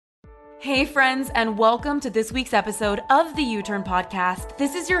Hey friends, and welcome to this week's episode of the U-Turn Podcast.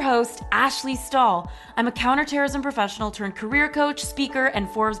 This is your host, Ashley Stahl. I'm a counterterrorism professional turned career coach, speaker, and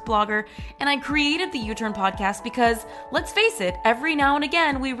Forbes blogger, and I created the U-Turn Podcast because, let's face it, every now and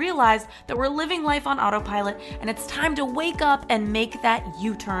again we realize that we're living life on autopilot and it's time to wake up and make that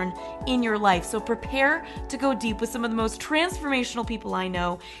U-turn in your life. So prepare to go deep with some of the most transformational people I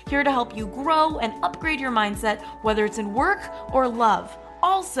know, here to help you grow and upgrade your mindset, whether it's in work or love.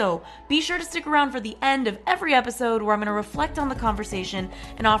 Also, be sure to stick around for the end of every episode where I'm going to reflect on the conversation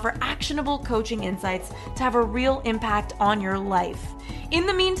and offer actionable coaching insights to have a real impact on your life. In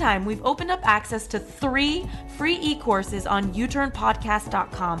the meantime, we've opened up access to 3 free e-courses on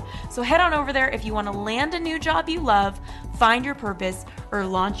uturnpodcast.com. So head on over there if you want to land a new job you love, find your purpose, or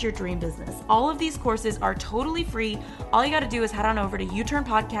launch your dream business. All of these courses are totally free. All you got to do is head on over to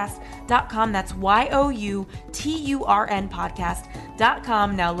uturnpodcast.com. That's YOUTURN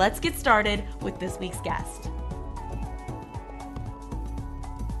podcast.com. Now let's get started with this week's guest.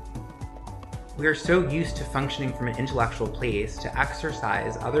 We are so used to functioning from an intellectual place to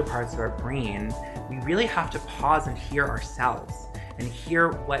exercise other parts of our brain. We really have to pause and hear ourselves and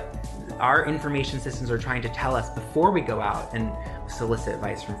hear what our information systems are trying to tell us before we go out and solicit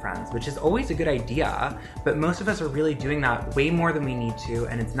advice from friends, which is always a good idea, but most of us are really doing that way more than we need to,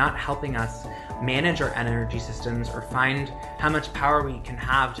 and it's not helping us manage our energy systems or find how much power we can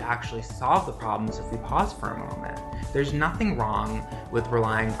have to actually solve the problems if we pause for a moment. There's nothing wrong with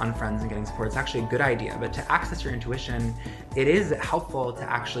relying on friends and getting support. It's actually a good idea, but to access your intuition, it is helpful to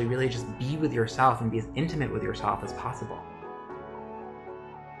actually really just be with yourself and be as intimate with yourself as possible.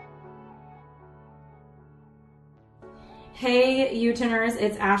 Hey U-Turners,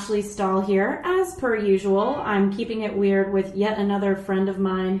 it's Ashley Stahl here. As per usual, I'm keeping it weird with yet another friend of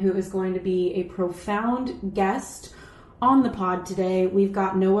mine who is going to be a profound guest on the pod today. We've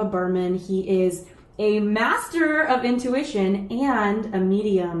got Noah Berman. He is a master of intuition and a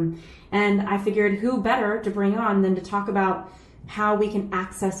medium. And I figured who better to bring on than to talk about how we can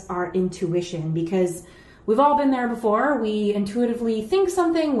access our intuition, because we've all been there before. We intuitively think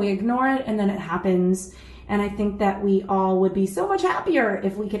something, we ignore it, and then it happens. And I think that we all would be so much happier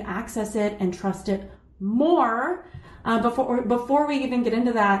if we could access it and trust it more. Before we even get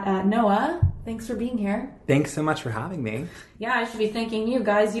into that, Noah, thanks for being here. Thanks so much for having me. Yeah, I should be thanking you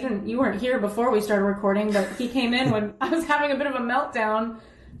guys. You weren't here before we started recording, but he came in when I was having a bit of a meltdown.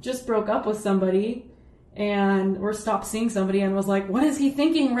 Just broke up with somebody or stopped seeing somebody and was like, what is he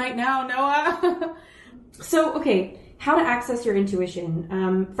thinking right now, Noah? So, okay, how to access your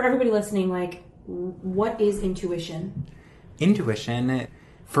intuition. For everybody listening, what is intuition? Intuition,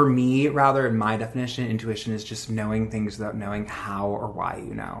 for me, rather, in my definition, intuition is just knowing things without knowing how or why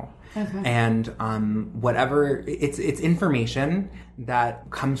you know. Okay. And it's information that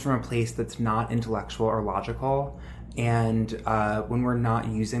comes from a place that's not intellectual or logical. And when we're not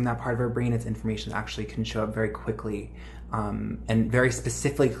using that part of our brain, it's information that actually can show up very quickly. And very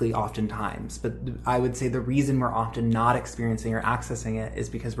specifically oftentimes. But I would say the reason we're often not experiencing or accessing it is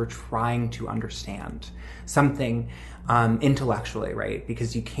because we're trying to understand something intellectually, right?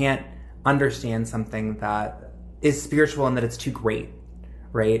 Because you can't understand something that is spiritual and that it's too great,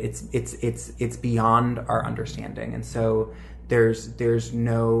 right? It's beyond our understanding. And so there's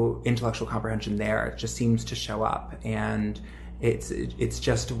no intellectual comprehension there. It just seems to show up, and it's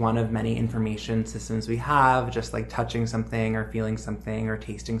just one of many information systems we have, just like touching something or feeling something or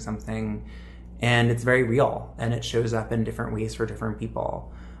tasting something. And it's very real, and it shows up in different ways for different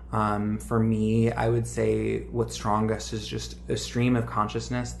people. For me, I would say what's strongest is just a stream of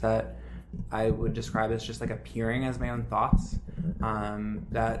consciousness that I would describe as just like appearing as my own thoughts,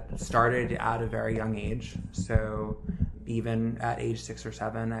 that started at a very young age. So even at age 6 or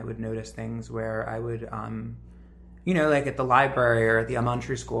 7, I would notice things where I would, like at the library or at the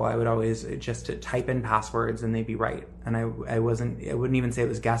elementary school, I would always just type in passwords and they'd be right. And I wouldn't even say it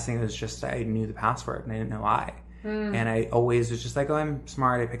was guessing. It was just, I knew the password and I didn't know why. And I always was just like, oh, I'm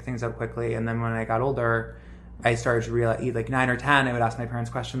smart. I pick things up quickly. And then when I got older, I started to realize, like 9 or 10, I would ask my parents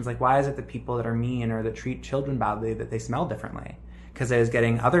questions like, why is it that people that are mean or that treat children badly, that they smell differently? Because I was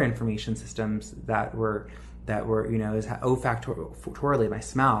getting other information systems that were is olfactorily my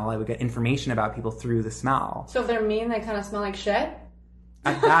smell. I would get information about people through the smell. So if they're mean, they kind of smell like shit?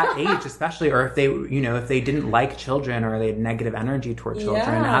 At that age, especially, or if they didn't like children or they had negative energy toward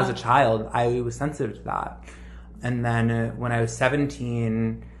children as a child, I was sensitive to that. And then when I was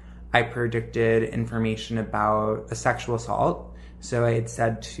 17, I predicted information about a sexual assault. So I had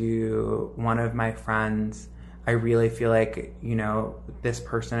said to one of my friends, I really feel like, this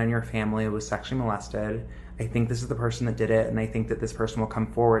person in your family was sexually molested. I think this is the person that did it, and I think that this person will come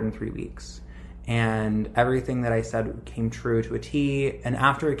forward in 3 weeks. And everything that I said came true to a T. And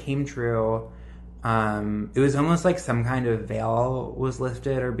after it came true, it was almost like some kind of veil was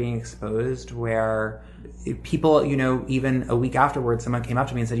lifted or being exposed, where people, you know, even a week afterwards, someone came up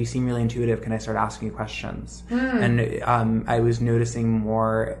to me and said, "You seem really intuitive. Can I start asking you questions?" And I was noticing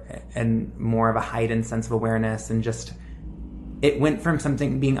more and more of a heightened sense of awareness, and just, it went from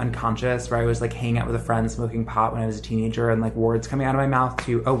something being unconscious, where I was like hanging out with a friend smoking pot when I was a teenager and like words coming out of my mouth,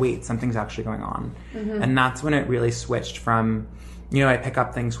 to, oh wait, something's actually going on. And that's when it really switched from, you know, I pick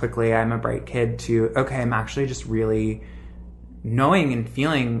up things quickly, I'm a bright kid, to, okay, I'm actually just really knowing and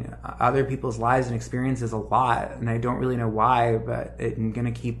feeling other people's lives and experiences a lot, and I don't really know why, but I'm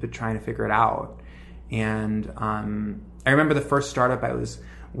gonna keep trying to figure it out. And I remember the first startup I was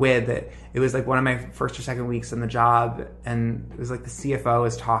with, it was like one of my first or second weeks on the job, and it was like the CFO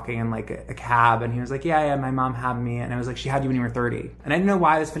was talking in like a cab, and he was like, yeah, my mom had me, and I was like, she had you when you were 30. And I didn't know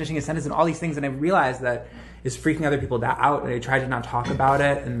why I was finishing a sentence and all these things, and I realized that it's freaking other people out, and I tried to not talk about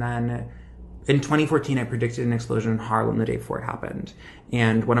it. And then in 2014, I predicted an explosion in Harlem the day before it happened,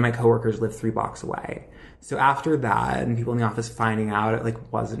 and one of my coworkers lived 3 blocks away. So after that, and people in the office finding out, it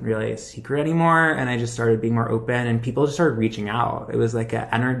like wasn't really a secret anymore, and I just started being more open, and people just started reaching out. It was like an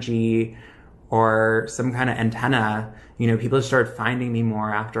energy or some kind of antenna. You know, people just started finding me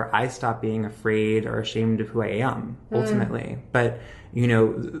more after I stopped being afraid or ashamed of who I am, ultimately. But, you know,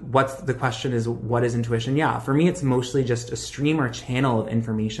 what's the question is, what is intuition? Yeah, for me, it's mostly just a stream or channel of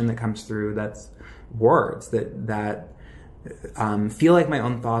information that comes through that's words that feel like my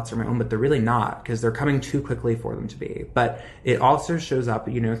own thoughts or my own, but they're really not, because they're coming too quickly for them to be. But it also shows up,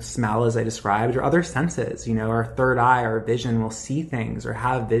 you know, smell, as I described, or other senses. You know, our third eye, our vision, will see things or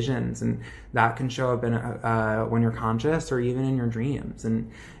have visions, and that can show up in when you're conscious or even in your dreams.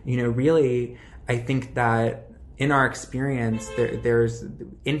 And, you know, really, I think that in our experience, there's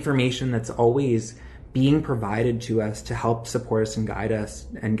information that's always being provided to us to help support us and guide us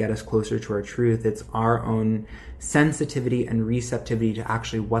and get us closer to our truth. It's our own sensitivity and receptivity to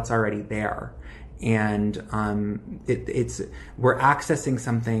actually what's already there. And we're accessing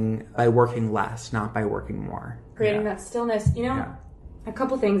something by working less, not by working more. Creating that stillness. You know, a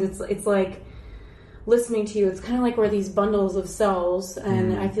couple things. It's like listening to you. It's kind of like we're these bundles of cells,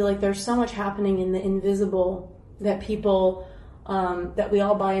 and I feel like there's so much happening in the invisible that people... that we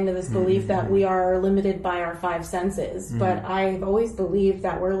all buy into this belief that we are limited by our 5 senses. But I've always believed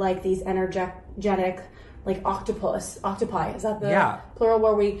that we're like these energetic, like octopi. Is that the plural,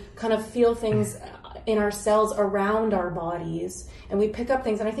 where we kind of feel things in our cells around our bodies, and we pick up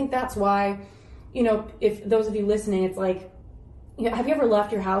things. And I think that's why, you know, if those of you listening, it's like, you know, have you ever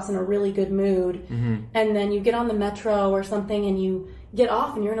left your house in a really good mood, and then you get on the metro or something, and you get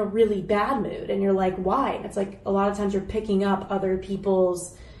off and you're in a really bad mood, and you're like, why? And it's like, a lot of times you're picking up other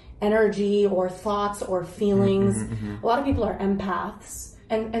people's energy or thoughts or feelings. A lot of people are empaths,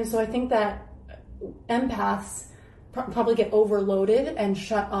 and so I think that empaths probably get overloaded and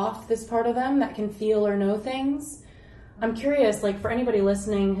shut off this part of them that can feel or know things. I'm curious, like, for anybody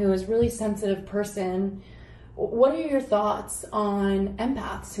listening who is a really sensitive person, what are your thoughts on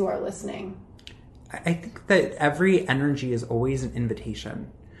empaths who are listening? I think that every energy is always an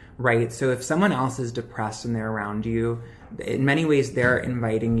invitation, right? So if someone else is depressed and they're around you, in many ways they're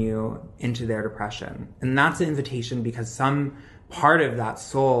inviting you into their depression. And that's an invitation because some part of that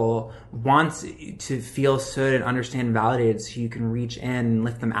soul wants to feel stood and understand and validated, so you can reach in and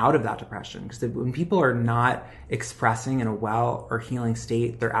lift them out of that depression. Because when people are not expressing in a well or healing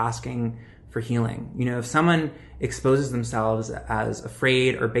state, they're asking for healing. You know, if someone exposes themselves as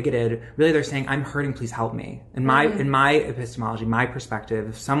afraid or bigoted, really they're saying, I'm hurting, please help me. In my epistemology, my perspective,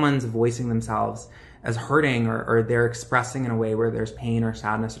 if someone's voicing themselves as hurting, or they're expressing in a way where there's pain or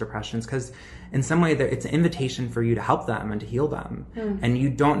sadness or depression, it's because in some way it's an invitation for you to help them and to heal them. And you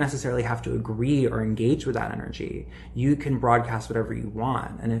don't necessarily have to agree or engage with that energy. You can broadcast whatever you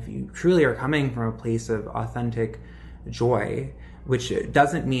want. And if you truly are coming from a place of authentic joy, which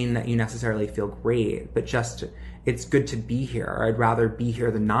doesn't mean that you necessarily feel great, but just it's good to be here. I'd rather be here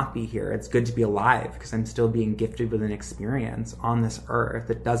than not be here. It's good to be alive because I'm still being gifted with an experience on this earth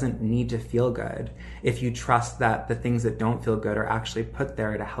that doesn't need to feel good. If you trust that the things that don't feel good are actually put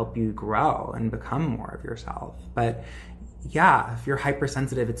there to help you grow and become more of yourself. But yeah, if you're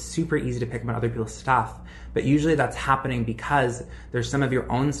hypersensitive, it's super easy to pick up on other people's stuff. But usually that's happening because there's some of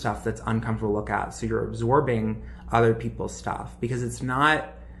your own stuff that's uncomfortable to look at. So you're absorbing other people's stuff, because it's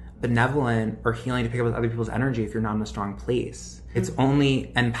not benevolent or healing to pick up with other people's energy if you're not in a strong place. It's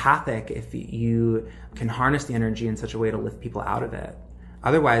only empathic if you can harness the energy in such a way to lift people out of it.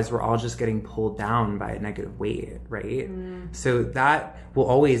 Otherwise, we're all just getting pulled down by a negative weight, right? So that will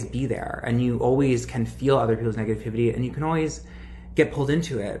always be there, and you always can feel other people's negativity, and you can always get pulled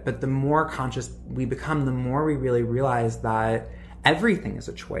into it. But the more conscious we become, the more we really realize that everything is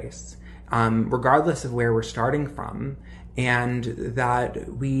a choice, regardless of where we're starting from, and that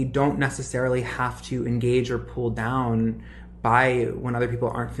we don't necessarily have to engage or pull down by when other people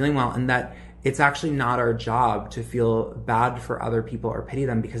aren't feeling well, and that it's actually not our job to feel bad for other people or pity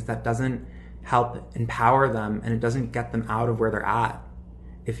them, because that doesn't help empower them, and it doesn't get them out of where they're at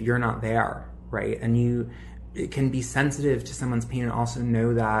if you're not there, right? And it can be sensitive to someone's pain and also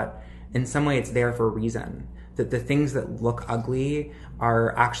know that in some way it's there for a reason, that the things that look ugly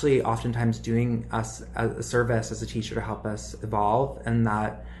are actually oftentimes doing us a service as a teacher to help us evolve, and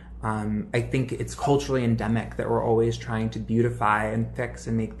that I think it's culturally endemic that we're always trying to beautify and fix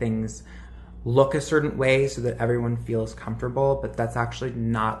and make things look a certain way so that everyone feels comfortable, but that's actually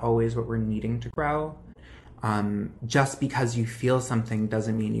not always what we're needing to grow. Just because you feel something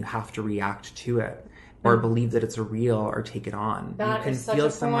doesn't mean you have to react to it or believe that it's real or take it on. That you can is such feel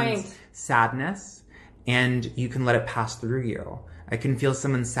a someone's point. sadness and you can let it pass through you. I can feel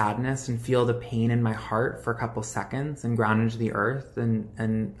someone's sadness and feel the pain in my heart for a couple seconds and ground into the earth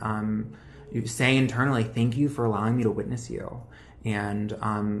and you say internally, thank you for allowing me to witness you. And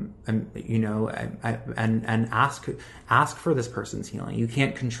ask for this person's healing. You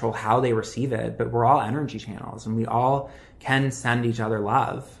can't control how they receive it, but we're all energy channels, and we all can send each other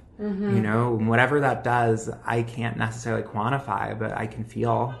love. And whatever that does, I can't necessarily quantify, but I can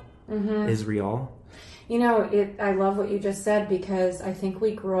feel is real. I love what you just said, because I think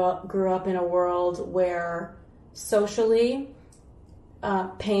we grew up in a world where socially,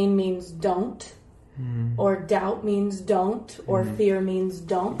 pain means don't. Or doubt means don't, or fear means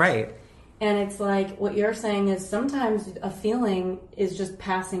don't. Right. And it's like what you're saying is sometimes a feeling is just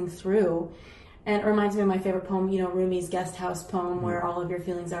passing through. And it reminds me of my favorite poem, Rumi's Guest House poem, where all of your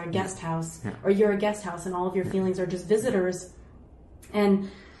feelings are a guest house, or you're a guest house and all of your feelings are just visitors. And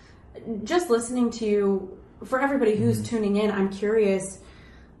just listening to you, for everybody who's tuning in, I'm curious,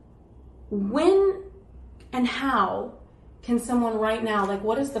 when and how can someone right now,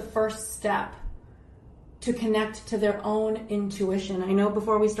 what is the first step to connect to their own intuition? I know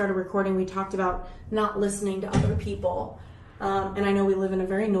before we started recording, we talked about not listening to other people. And I know we live in a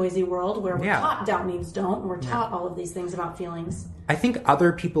very noisy world where we're taught doubt means don't, and we're taught all of these things about feelings. I think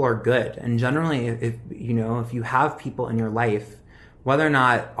other people are good. And generally, if you have people in your life, whether or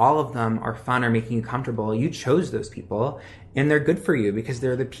not all of them are fun or making you comfortable, you chose those people. And they're good for you because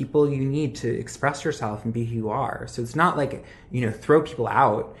they're the people you need to express yourself and be who you are. So it's not like, throw people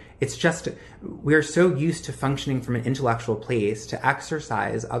out. It's just we're so used to functioning from an intellectual place to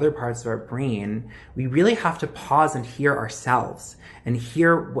exercise other parts of our brain. We really have to pause and hear ourselves and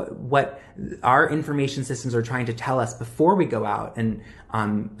hear what our information systems are trying to tell us before we go out and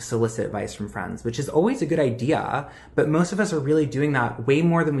solicit advice from friends, which is always a good idea. But most of us are really doing that way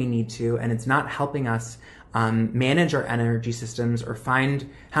more than we need to, and it's not helping us manage our energy systems or find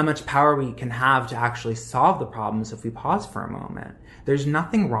how much power we can have to actually solve the problems if we pause for a moment. There's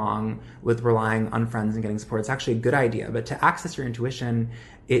nothing wrong with relying on friends and getting support. It's actually a good idea. But to access your intuition,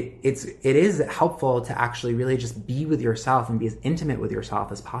 it is helpful to actually really just be with yourself and be as intimate with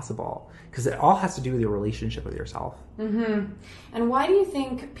yourself as possible, because it all has to do with your relationship with yourself. And why do you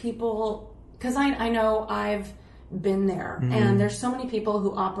think people, because I know I've been there, and there's so many people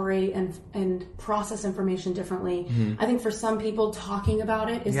who operate and process information differently. I think for some people talking about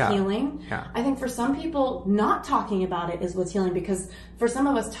it is healing. I think for some people not talking about it is what's healing, because for some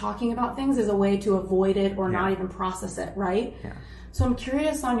of us talking about things is a way to avoid it or not even process it, right? So I'm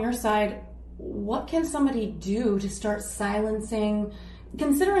curious, on your side, what can somebody do to start silencing,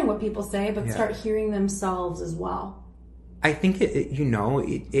 considering what people say, but start hearing themselves as well? I think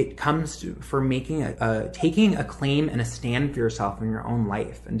it comes to taking a claim and a stand for yourself in your own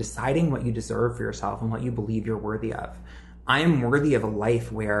life and deciding what you deserve for yourself and what you believe you're worthy of. I am worthy of a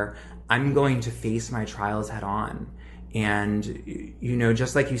life where I'm going to face my trials head on. And,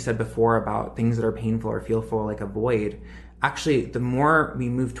 just like you said before about things that are painful or fearful, like a void, actually, the more we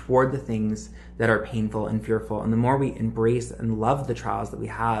move toward the things that are painful and fearful, and the more we embrace and love the trials that we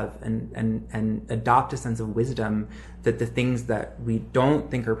have and adopt a sense of wisdom that the things that we don't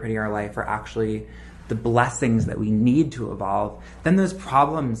think are pretty in our life are actually the blessings that we need to evolve, then those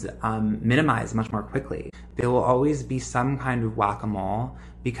problems minimize much more quickly. There will always be some kind of whack-a-mole,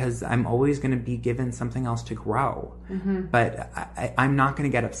 because I'm always going to be given something else to grow. But I'm not going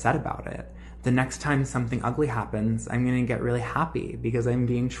to get upset about it. the next time something ugly happens, I'm going to get really happy because I'm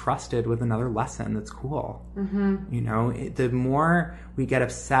being trusted with another lesson that's cool. You know, the more we get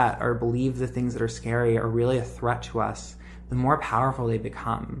upset or believe the things that are scary are really a threat to us, the more powerful they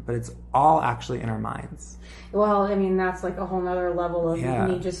become. But it's all actually in our minds. Well, I mean, that's like a whole nother level of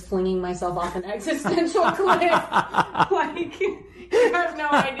me just flinging myself off an existential cliff. Like, you have no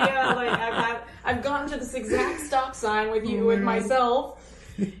idea. Like, I've gotten to this exact stop sign with you, with myself.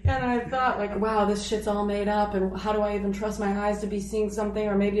 And I thought, like, wow, this shit's all made up, and how do I even trust my eyes to be seeing something?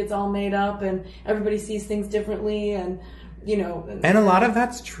 Or maybe it's all made up, and everybody sees things differently, and, you know. And a lot of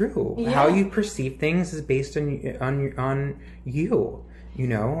that's true. Yeah. How you perceive things is based on you. You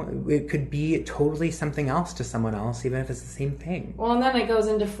know, it could be totally something else to someone else, even if it's the same thing. Well, and then it goes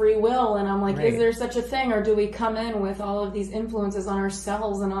into free will, and I'm like, is there such a thing, or do we come in with all of these influences on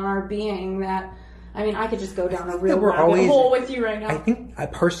ourselves and on our being that... I mean, I could just go down a real rabbit hole with you right now. I think,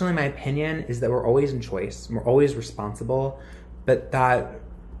 personally, my opinion is that we're always in choice. We're always responsible. But that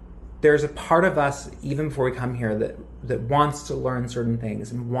there's a part of us, even before we come here, that wants to learn certain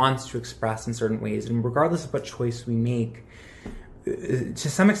things and wants to express in certain ways. And regardless of what choice we make, to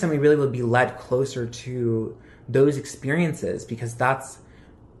some extent, we really will be led closer to those experiences because that's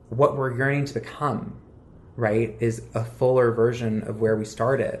what we're yearning to become. Right, is a fuller version of where we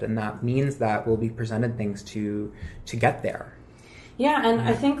started, and that means that we'll be presented things to get there. Yeah, and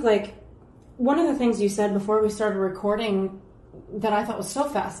I think like one of the things you said before we started recording that I thought was so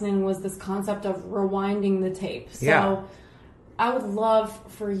fascinating was this concept of rewinding the tape. So I would love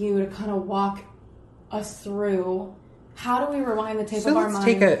for you to kind of walk us through how do we rewind the tape of our mind. So let's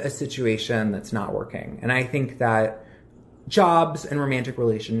take a situation that's not working, and I think that jobs and romantic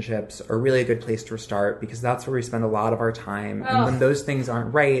relationships are really a good place to start because that's where we spend a lot of our time. And when those things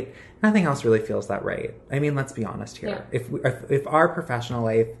aren't right, nothing else really feels that right. I mean, let's be honest here. Yeah. If our professional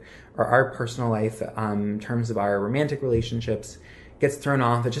life or our personal life, in terms of our romantic relationships, gets thrown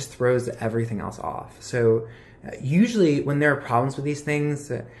off, it just throws everything else off. So usually when there are problems with these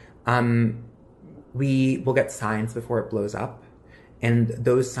things, we will get signs before it blows up. And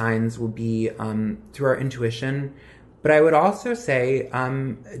those signs will be through our intuition. But I would also say,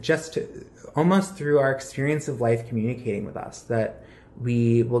 just almost through our experience of life communicating with us, that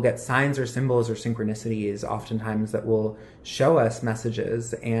we will get signs or symbols or synchronicities oftentimes that will show us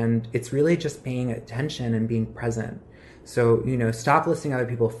messages. And it's really just paying attention and being present. So, you know, stop listening to other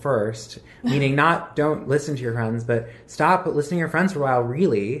people first, meaning don't listen to your friends, but stop listening to your friends for a while,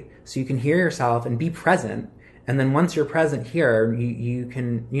 really, so you can hear yourself and be present. And then once you're present here, you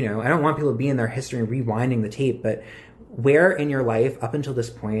can, you know, I don't want people to be in their history and rewinding the tape, but where in your life up until this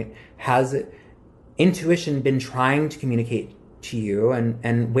point has intuition been trying to communicate to you,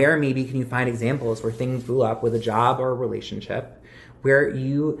 and where maybe can you find examples where things blew up with a job or a relationship where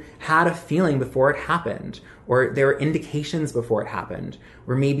you had a feeling before it happened, or there were indications before it happened,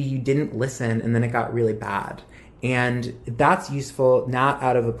 where maybe you didn't listen and then it got really bad. And that's useful not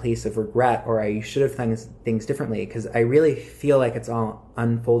out of a place of regret or I should have done things differently, because I really feel like it's all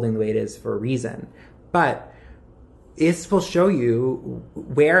unfolding the way it is for a reason. But this will show you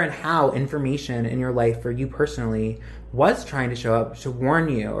where and how information in your life for you personally was trying to show up to warn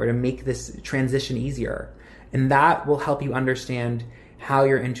you or to make this transition easier. And that will help you understand how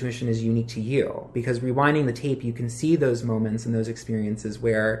your intuition is unique to you. Because rewinding the tape, you can see those moments and those experiences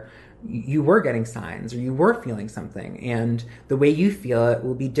where you were getting signs or you were feeling something. And the way you feel it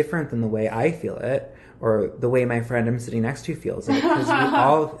will be different than the way I feel it, or the way my friend I'm sitting next to feels it. Because we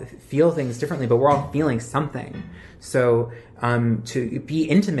all feel things differently, but we're all feeling something. So to be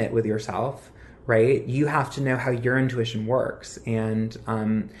intimate with yourself, right, you have to know how your intuition works. And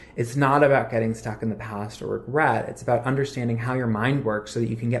it's not about getting stuck in the past or regret. It's about understanding how your mind works so that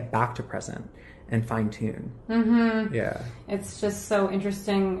you can get back to present and fine-tune. Mm-hmm. Yeah. It's just so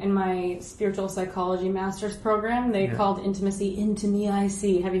interesting. In my spiritual psychology master's program, they called intimacy Into Me I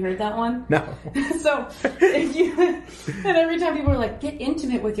See. Have you heard that one? No. So, if you, and every time people are like, get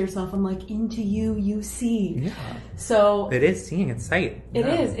intimate with yourself, I'm like, into you see. Yeah. So. It is seeing, it's sight. It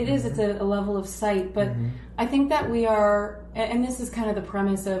is. It's a level of sight. But I think that we are, and this is kind of the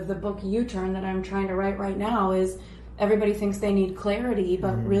premise of the book U-Turn that I'm trying to write right now, is everybody thinks they need clarity,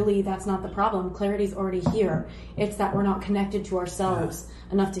 but really that's not the problem. Clarity's already here. It's that we're not connected to ourselves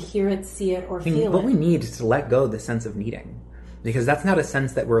enough to hear it, see it, or feel it. What we need is to let go of the sense of needing. Because that's not a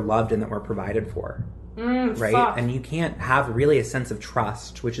sense that we're loved and that we're provided for. Right? Fuck. And you can't have really a sense of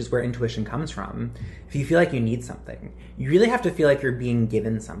trust, which is where intuition comes from, if you feel like you need something. You really have to feel like you're being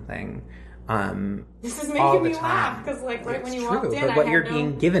given something. This is making me laugh because, like, right when you walked in, but what you're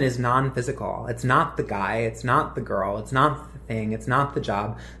being given is non-physical. It's not the guy. It's not the girl. It's not the thing. It's not the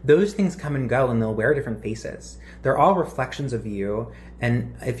job. Those things come and go, and they'll wear different faces. They're all reflections of you.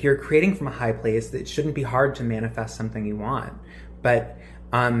 And if you're creating from a high place, it shouldn't be hard to manifest something you want. But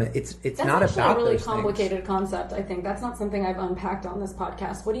it's that's not actually about a really those complicated things. Concept. I think that's not something I've unpacked on this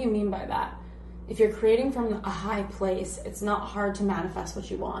podcast. What do you mean by that? If you're creating from a high place, it's not hard to manifest what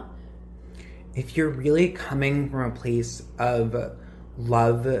you want. If you're really coming from a place of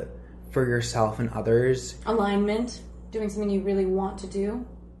love for yourself and others, alignment, doing something you really want to do.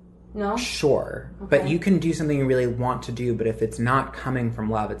 No? Sure. Okay. But you can do something you really want to do, but if it's not coming from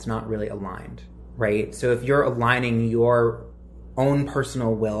love, it's not really aligned, right? So if you're aligning your own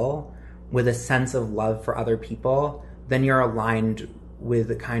personal will with a sense of love for other people, then you're aligned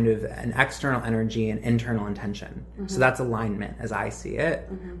with a kind of an external energy and internal intention. Mm-hmm. So that's alignment as I see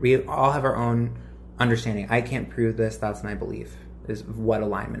it. Mm-hmm. We all have our own understanding. I can't prove this, that's my belief, is what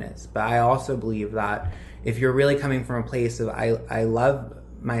alignment is. But I also believe that if you're really coming from a place of I love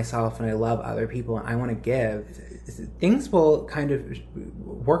myself and I love other people and I want to give, things will kind of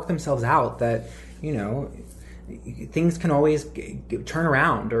work themselves out, that, you know, things can always turn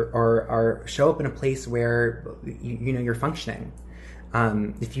around or show up in a place where you know you're functioning.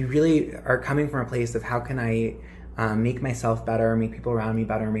 If you really are coming from a place of how can I make myself better, make people around me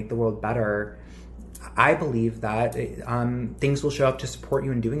better, make the world better, I believe that things will show up to support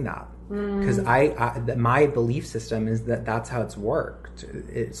you in doing that. Because my belief system is that that's how it's worked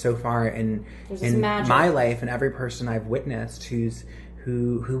so far in my life, and every person I've witnessed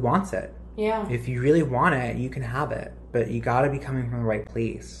who wants it. Yeah. If you really want it, you can have it, but you got to be coming from the right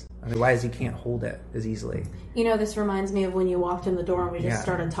place. Otherwise, you can't hold it as easily. You know, this reminds me of when you walked in the door and we just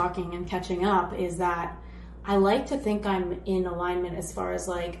started talking and catching up, is that I like to think I'm in alignment as far as,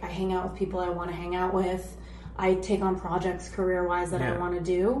 like, I hang out with people I want to hang out with. I take on projects career-wise that I want to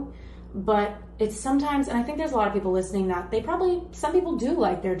do. But it's sometimes, and I think there's a lot of people listening that some people do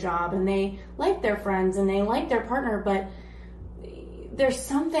like their job and they like their friends and they like their partner, but there's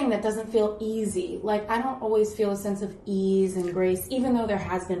something that doesn't feel easy. Like, I don't always feel a sense of ease and grace, even though there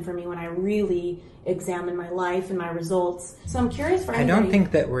has been for me when I really examine my life and my results. So I'm curious for anybody. I don't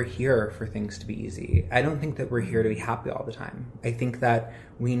think that we're here for things to be easy. I don't think that we're here to be happy all the time. I think that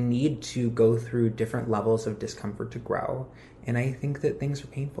we need to go through different levels of discomfort to grow. And I think that things are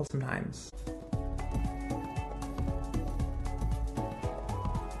painful sometimes.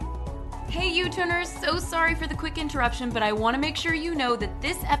 Hey U-Turners, so sorry for the quick interruption, but I want to make sure you know that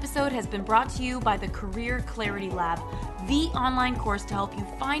this episode has been brought to you by the Career Clarity Lab, the online course to help you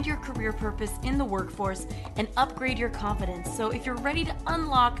find your career purpose in the workforce and upgrade your confidence. So if you're ready to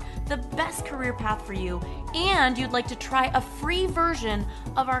unlock the best career path for you and you'd like to try a free version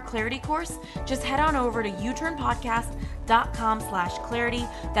of our Clarity course, just head on over to youturnpodcast.com/clarity.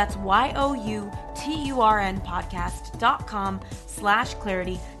 That's YOUTURN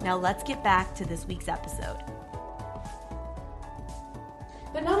podcast.com/clarity. Now let's get back to this week's episode.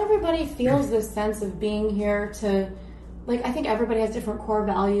 But not everybody feels this sense of being here to, like, I think everybody has different core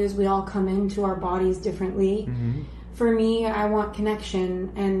values. We all come into our bodies differently. Mm-hmm. For me, I want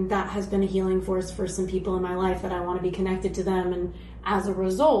connection, and that has been a healing force for some people in my life, that I want to be connected to them, and as a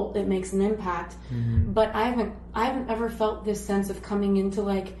result, it makes an impact. Mm-hmm. But I haven't ever felt this sense of coming into,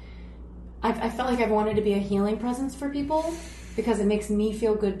 like, I felt like I've wanted to be a healing presence for people because it makes me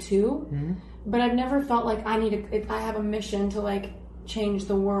feel good too. Mm-hmm. But I've never felt like I have a mission to, like, change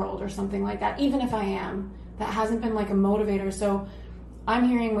the world or something like that, even if I am. That hasn't been, like, a motivator. So I'm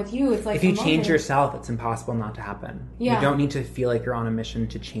hearing with you, it's like, if you change yourself, it's impossible not to happen. Yeah. You don't need to feel like you're on a mission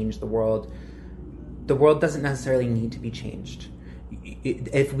to change the world. The world doesn't necessarily need to be changed.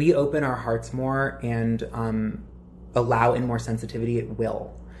 If we open our hearts more and allow in more sensitivity, it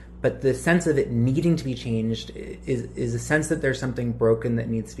will. But the sense of it needing to be changed is a sense that there's something broken that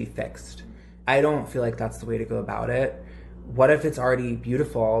needs to be fixed. I don't feel like that's the way to go about it. What if it's already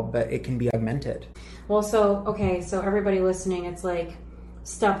beautiful, but it can be augmented? Well, so everybody listening, it's like,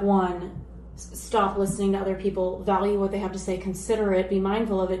 step one, stop listening to other people, value what they have to say, consider it, be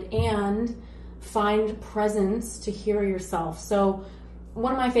mindful of it, and find presence to hear yourself. So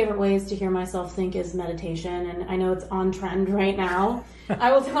one of my favorite ways to hear myself think is meditation, and I know it's on trend right now.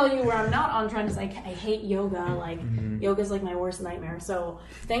 I will tell you where I'm not on trend is I hate yoga. Like, yoga's like my worst nightmare. So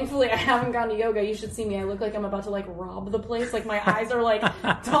thankfully I haven't gone to yoga. You should see me. I look like I'm about to, like, rob the place. Like, my eyes are, like,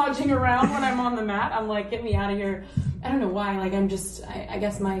 dodging around when I'm on the mat. I'm like, get me out of here. I don't know why. Like, I'm just, I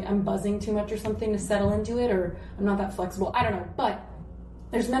guess I'm buzzing too much or something to settle into it, or I'm not that flexible. I don't know. But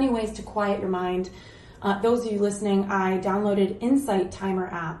there's many ways to quiet your mind. Those of you listening, I downloaded Insight Timer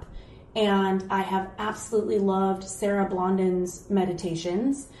app, and I have absolutely loved Sarah Blondin's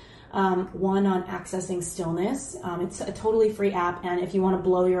meditations. one on accessing stillness. It's a totally free app, and if you want to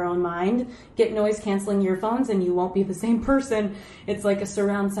blow your own mind, get noise canceling earphones and you won't be the same person. It's like a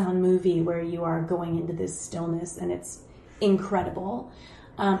surround sound movie where you are going into this stillness, and it's incredible.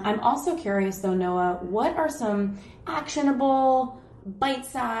 I'm also curious though, Noah, what are some actionable,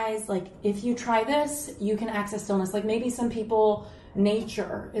 bite-sized, like if you try this, you can access stillness? Like maybe some people,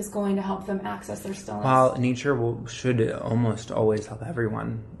 nature is going to help them access their stillness. Well, nature should almost always help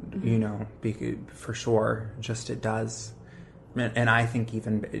everyone, for sure. Just it does. And I think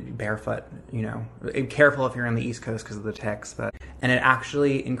even barefoot, careful if you're on the East Coast because of the ticks, and it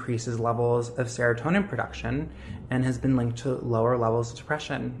actually increases levels of serotonin production and has been linked to lower levels of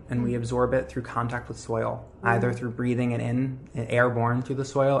depression. And we absorb it through contact with soil, either through breathing it in, airborne through the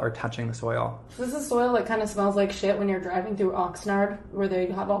soil, or touching the soil. So this is soil that kind of smells like shit when you're driving through Oxnard where they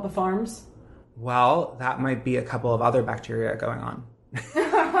have all the farms? Well, that might be a couple of other bacteria going on.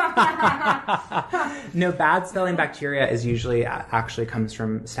 No, bad smelling bacteria is usually actually comes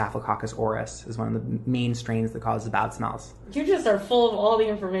from Staphylococcus aureus, is one of the main strains that causes bad smells. You just are full of all the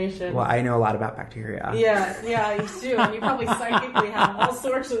information. Well, I know a lot about bacteria. Yeah, you do. And you probably psychically have all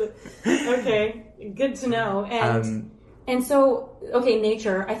sorts of... Okay, good to know. And so, okay,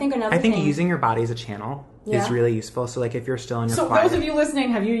 nature. I think another thing... using your body as a channel is really useful. So like if you're still in your quiet... So those of you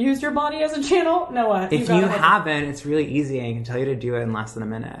listening, have you used your body as a channel? Noah, if you haven't, it's really easy. I can tell you to do it in less than a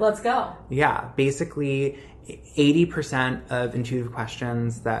minute. Let's go. Yeah, basically 80% of intuitive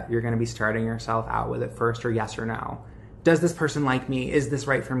questions that you're going to be starting yourself out with at first are yes or no. Does this person like me? Is this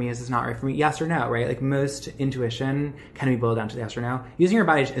right for me? Is this not right for me? Yes or no, right? Like most intuition can be boiled down to yes or no. Using your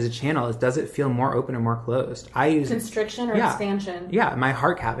body as a channel is, does it feel more open or more closed? I use constriction or expansion. Yeah, my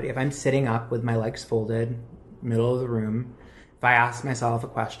heart cavity. If I'm sitting up with my legs folded, middle of the room, if I ask myself a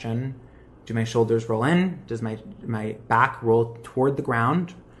question, do my shoulders roll in? Does my back roll toward the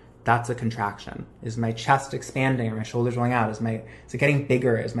ground? That's a contraction. Is my chest expanding? Are my shoulders rolling out? Is it getting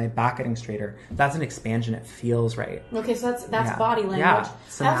bigger? Is my back getting straighter? That's an expansion. It feels right. Okay, so that's body language. Yeah,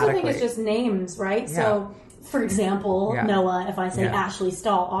 I also think it's just names, right? Yeah. So, for example, Noah, if I say Ashley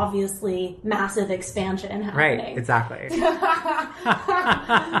Stahl, obviously massive expansion happening. Right, exactly.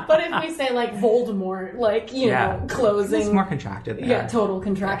 But if we say like Voldemort, like, closing. It's more contracted there. Yeah, total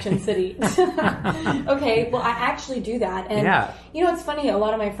contraction city. Okay, well, I actually do that. And, it's funny, a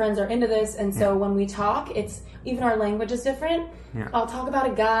lot of my friends are into this. And so when we talk, it's, even our language is different. Yeah. I'll talk about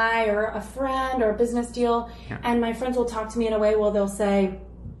a guy or a friend or a business deal. Yeah. And my friends will talk to me in a way where they'll say,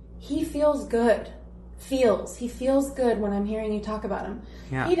 he feels good. He feels good when I'm hearing you talk about him.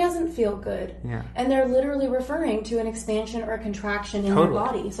 Yeah. He doesn't feel good. Yeah. And they're literally referring to an expansion or a contraction in their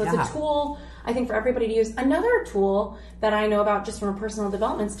body. So it's a tool, I think, for everybody to use. Another tool that I know about just from a personal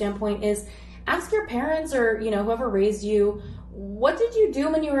development standpoint is ask your parents or, whoever raised you, what did you do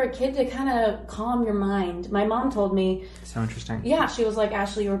when you were a kid to kind of calm your mind? My mom told me. So interesting. Yeah, she was like,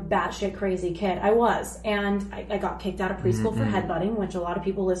 Ashley, you're a batshit crazy kid. I was. And I got kicked out of preschool for headbutting, which a lot of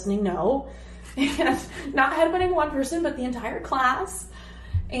people listening know. And not headbutting one person, but the entire class.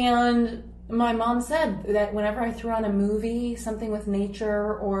 And my mom said that whenever I threw on a movie, something with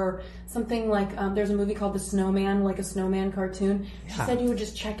nature or something like, there's a movie called The Snowman, like a snowman cartoon. She said you would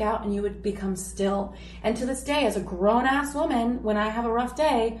just check out and you would become still. And to this day, as a grown-ass woman, when I have a rough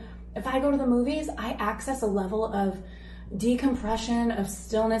day, if I go to the movies, I access a level of decompression, of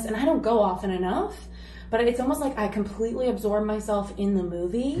stillness, and I don't go often enough. But it's almost like I completely absorb myself in the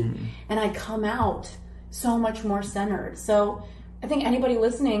movie and I come out so much more centered. So I think anybody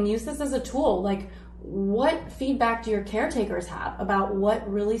listening, use this as a tool. Like, what feedback do your caretakers have about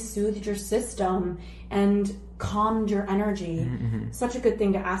what really soothed your system and calmed your energy? Such a good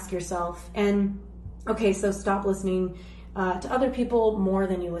thing to ask yourself. And okay, so stop listening to other people more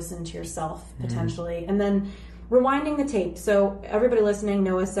than you listen to yourself, potentially. And then rewinding the tape. So everybody listening,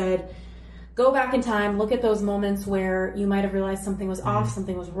 Noah said, go back in time, look at those moments where you might have realized something was off,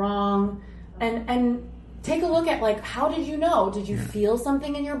 something was wrong, and take a look at, like, how did you know? Did you feel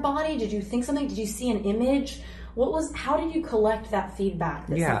something in your body? Did you think something? Did you see an image? How did you collect that feedback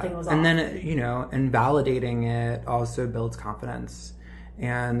that something was off? And then, and validating it also builds confidence.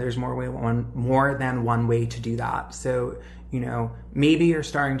 And there's more than one way to do that. So, maybe you're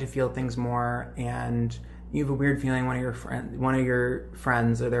starting to feel things more and you have a weird feeling one of your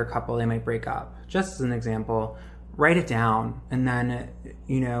friends or their couple, they might break up. Just as an example, write it down. And then,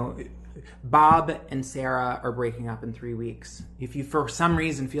 Bob and Sarah are breaking up in 3 weeks. If you for some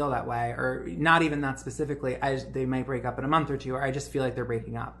reason feel that way, or not even that specifically, they might break up in a month or two, or I just feel like they're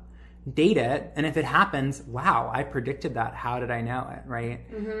breaking up. Date it, and if it happens, wow, I predicted that. How did I know it,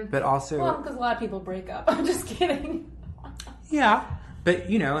 right? But also... Well, because a lot of people break up. I'm just kidding. Yeah. But,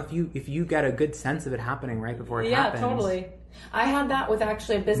 you know, if you get a good sense of it happening right before it happens. Yeah, totally. I had that with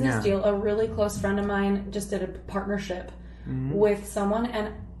actually a business deal. A really close friend of mine just did a partnership with someone,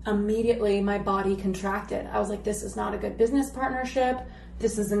 and immediately my body contracted. I was like, this is not a good business partnership.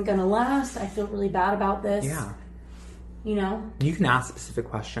 This isn't going to last. I feel really bad about this. Yeah. You know? You can ask specific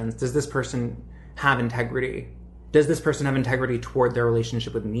questions. Does this person have integrity? Does this person have integrity toward their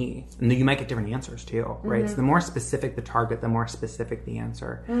relationship with me? And you might get different answers too, right? So the more specific the target, the more specific the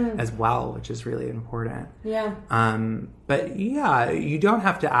answer as well, which is really important. Yeah. But yeah, you don't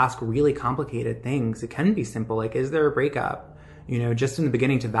have to ask really complicated things. It can be simple. Like, is there a breakup? You know, just in the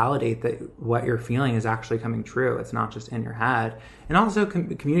beginning to validate that what you're feeling is actually coming true. It's not just in your head. And also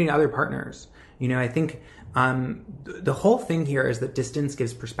communicating to other partners. You know, I think the whole thing here is that distance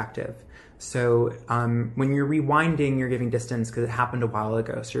gives perspective. So when you're rewinding, you're giving distance because it happened a while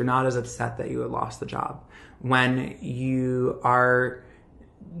ago. So you're not as upset that you had lost the job. When you are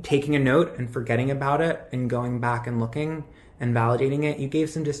taking a note and forgetting about it and going back and looking and validating it, you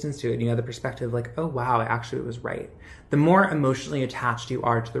gave some distance to it. You know, the perspective like, oh, wow, actually it was right. The more emotionally attached you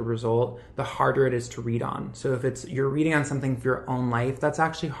are to the result, the harder it is to read on. So if you're reading on something for your own life, that's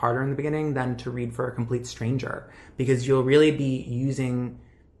actually harder in the beginning than to read for a complete stranger, because you'll really be using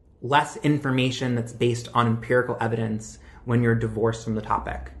less information that's based on empirical evidence when you're divorced from the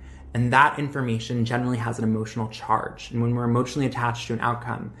topic. And that information generally has an emotional charge. And when we're emotionally attached to an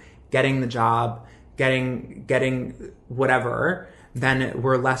outcome, getting the job, getting whatever, then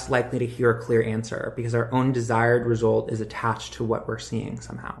we're less likely to hear a clear answer because our own desired result is attached to what we're seeing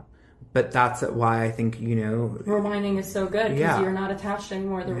somehow. But that's why I think, you know... Rewinding is so good because you're not attached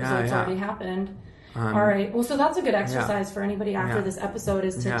anymore. The results already happened. All right. Well, so that's a good exercise for anybody after this episode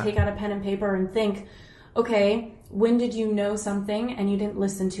is to take out a pen and paper and think, okay, when did you know something and you didn't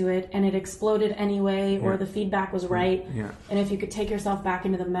listen to it and it exploded anyway, or the feedback was right? Yeah. And if you could take yourself back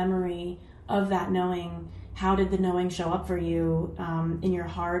into the memory of that knowing, how did the knowing show up for you in your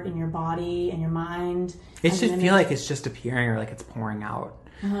heart, in your body, in your mind? It should feel like it's just appearing or like it's pouring out.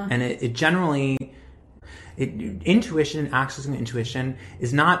 And it generally... Intuition, accessing intuition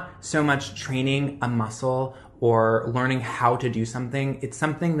is not so much training a muscle or learning how to do something. It's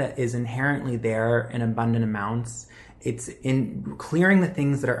something that is inherently there in abundant amounts. It's in clearing the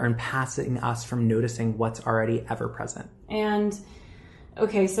things that are unpassing us from noticing what's already ever present. And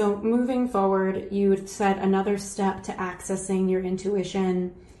okay, so moving forward, you said another step to accessing your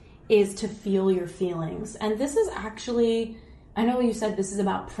intuition is to feel your feelings. And this is actually... I know you said this is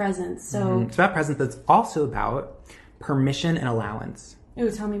about presence, so... It's about presence, but it's also about permission and allowance.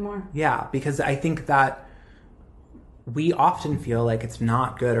 Ooh, tell me more. Yeah, because I think that we often feel like it's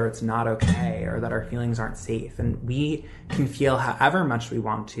not good or it's not okay or that our feelings aren't safe. And we can feel however much we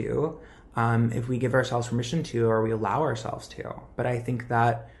want to if we give ourselves permission to or we allow ourselves to. But I think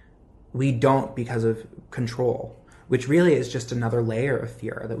that we don't because of control, which really is just another layer of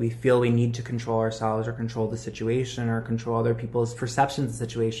fear, that we feel we need to control ourselves or control the situation or control other people's perceptions of the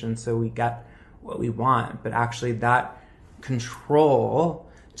situation so we get what we want. But actually that control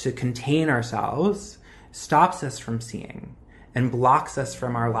to contain ourselves stops us from seeing and blocks us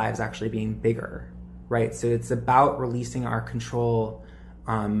from our lives actually being bigger, right? So it's about releasing our control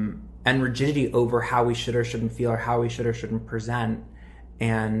and rigidity over how we should or shouldn't feel or how we should or shouldn't present,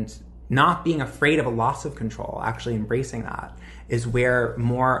 and not being afraid of a loss of control, actually embracing that, is where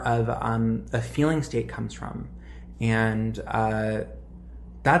more of a feeling state comes from. And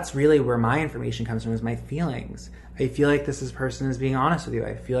that's really where my information comes from, is my feelings. I feel like this person is being honest with you.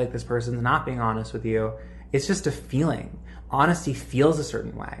 I feel like this person's not being honest with you. It's just a feeling. Honesty feels a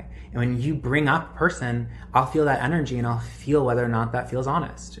certain way. And when you bring up a person, I'll feel that energy and I'll feel whether or not that feels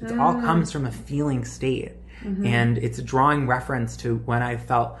honest. It all comes from a feeling state. And it's drawing reference to when I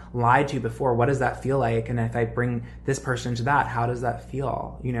felt lied to before. What does that feel like? And if I bring this person to that, how does that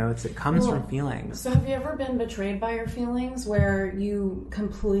feel? You know, it comes from feelings. So have you ever been betrayed by your feelings where you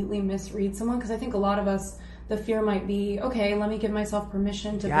completely misread someone? Because I think a lot of us, the fear might be, okay, let me give myself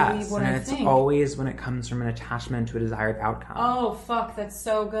permission to believe what I think. It's always when it comes from an attachment to a desired outcome. Oh, fuck, that's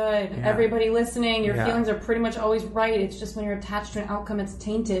so good. Yeah. Everybody listening, your feelings are pretty much always right. It's just when you're attached to an outcome, it's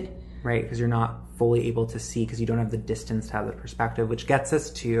tainted. Right, because you're not fully able to see because you don't have the distance to have the perspective, which gets us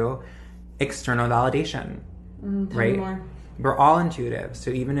to external validation, right? More. We're all intuitive.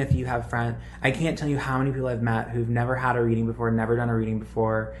 So even if you have friends, I can't tell you how many people I've met who've never had a reading before, never done a reading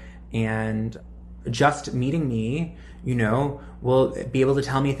before, and just meeting me, you know, will be able to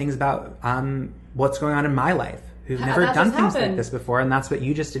tell me things about what's going on in my life, who've never done things like this before. And that's what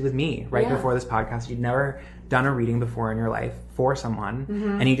you just did with me before this podcast. You'd never done a reading before in your life for someone,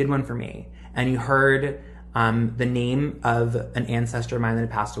 and you did one for me. And you heard the name of an ancestor of mine that had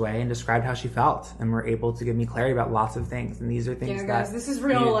passed away and described how she felt, and were able to give me clarity about lots of things. And these are things guys, this is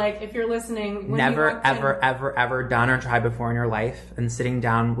real. Like, if you're listening, never, ever done or tried before in your life, and sitting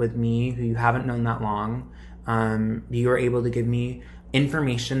down with me, who you haven't known that long, you were able to give me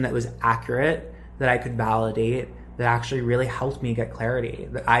information that was accurate, that I could validate, that actually really helped me get clarity,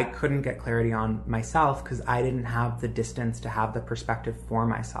 that I couldn't get clarity on myself because I didn't have the distance to have the perspective for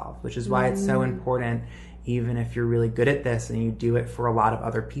myself, which is why it's so important, even if you're really good at this and you do it for a lot of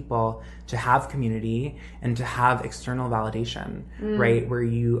other people, to have community and to have external validation, right? Where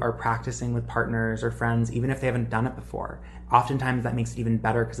you are practicing with partners or friends, even if they haven't done it before. Oftentimes that makes it even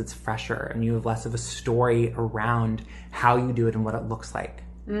better because it's fresher and you have less of a story around how you do it and what it looks like.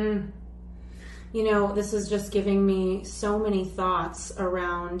 You know, this is just giving me so many thoughts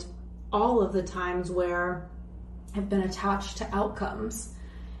around all of the times where I've been attached to outcomes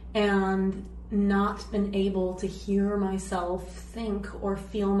and not been able to hear myself think or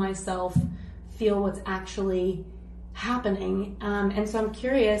feel myself feel what's actually happening. And so I'm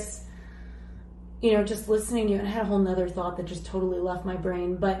curious, you know, just listening to you, and I had a whole nother thought that just totally left my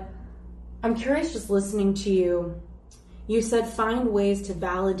brain, but I'm curious just listening to you. You said find ways to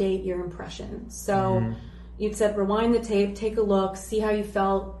validate your impressions. So you'd said rewind the tape, take a look, see how you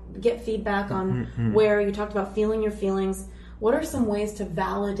felt, get feedback on where you talked about feeling your feelings. What are some ways to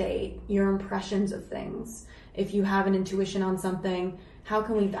validate your impressions of things? If you have an intuition on something, how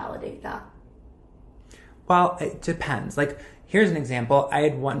can we validate that? Well, it depends. Like, here's an example. I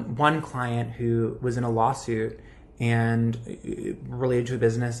had one client who was in a lawsuit and related to a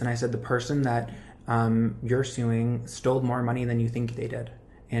business, and I said the person that you're suing stole more money than you think they did.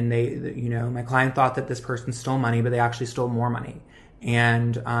 And they, you know, my client thought that this person stole money, but they actually stole more money.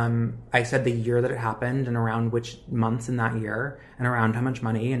 And I said the year that it happened and around which months in that year and around how much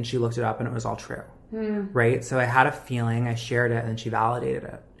money, and she looked it up and it was all true. Right? So I had a feeling, I shared it, and she validated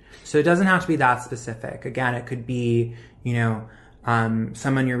it. So it doesn't have to be that specific. Again, it could be, you know,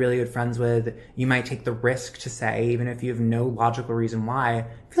 someone you're really good friends with. You might take the risk to say, even if you have no logical reason why,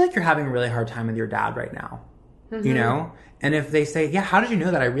 I feel like you're having a really hard time with your dad right now. You know? And if they say, yeah, how did you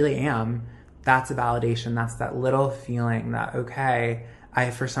know that I really am? That's a validation. That's that little feeling that, okay, I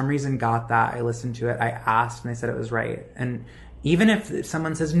for some reason got that. I listened to it. I asked and they said it was right. And even if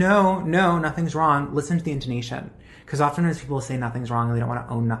someone says, no, nothing's wrong, listen to the intonation. Because oftentimes people say nothing's wrong and they don't want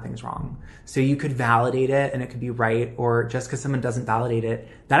to own nothing's wrong. So you could validate it and it could be right, or just because someone doesn't validate it,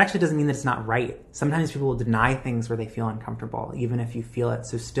 that actually doesn't mean that it's not right. Sometimes people will deny things where they feel uncomfortable, even if you feel it.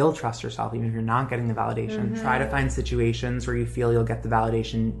 So still trust yourself, even if you're not getting the validation. Try to find situations where you feel you'll get the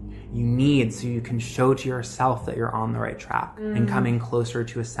validation you need so you can show to yourself that you're on the right track and coming closer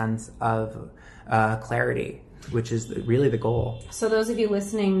to a sense of clarity, which is really the goal. So those of you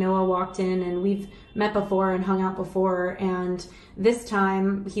listening, Noah walked in, and we've met before and hung out before, and this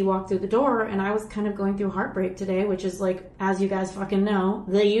time he walked through the door and I was kind of going through heartbreak today, which is, like, as you guys fucking know,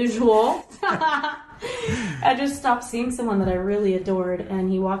 the usual. I just stopped seeing someone that I really adored,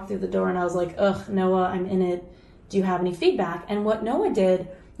 and he walked through the door and I was like, ugh, Noah, I'm in it. Do you have any feedback? And what Noah did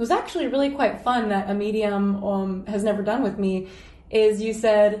was actually really quite fun, that a medium has never done with me, is you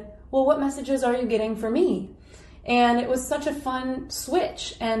said, well, what messages are you getting for me? And it was such a fun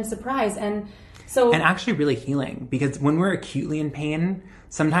switch and surprise. And actually really healing, because when we're acutely in pain,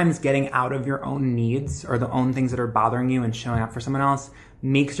 sometimes getting out of your own needs or the own things that are bothering you and showing up for someone else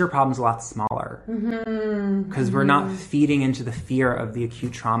makes your problems a lot smaller. Because we're not feeding into the fear of the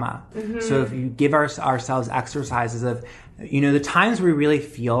acute trauma. So if you give ourselves exercises of, you know, the times we really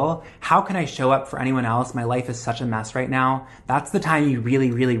feel, how can I show up for anyone else? My life is such a mess right now. That's the time you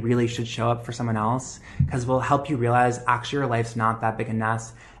really, really, really should show up for someone else, because we'll help you realize actually your life's not that big a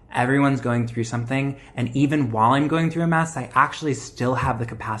mess. Everyone's going through something, and even while I'm going through a mess, I actually still have the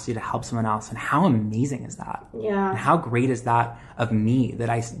capacity to help someone else. And how amazing is that? Yeah. And how great is that of me, that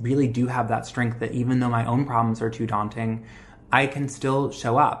I really do have that strength, that even though my own problems are too daunting, I can still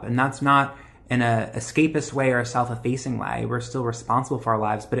show up. And that's not in a escapist way or a self-effacing way. We're still responsible for our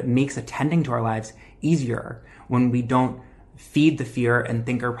lives, but it makes attending to our lives easier when we don't feed the fear and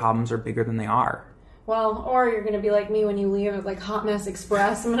think our problems are bigger than they are. Well, or you're going to be like me when you leave at, like, Hot Mess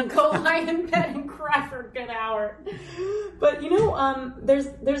Express. I'm going to go lie in bed and cry for a good hour. But, you know, there's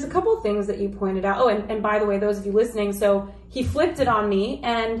a couple things that you pointed out. Oh, and by the way, those of you listening, so he flipped it on me,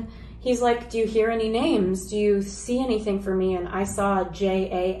 and he's like, do you hear any names? Do you see anything for me? And I saw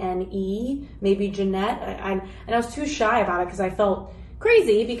Jane, maybe Jeanette. And I was too shy about it because I felt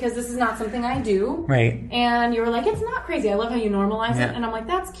crazy, because this is not something I do. Right. And you were like, it's not crazy. I love how you normalize it. And I'm like,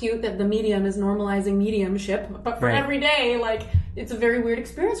 that's cute that the medium is normalizing mediumship. But for every day, like, it's a very weird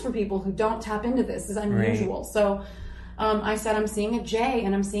experience for people who don't tap into this. It's unusual. Right. So I said, I'm seeing a J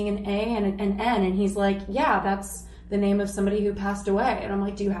and I'm seeing an A and an N. And he's like, yeah, that's the name of somebody who passed away. And I'm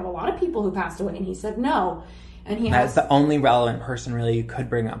like, do you have a lot of people who passed away? And he said, no. And that's the only relevant person really you could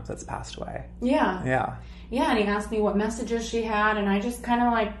bring up that's passed away. Yeah. Yeah. Yeah, and he asked me what messages she had, and I just kind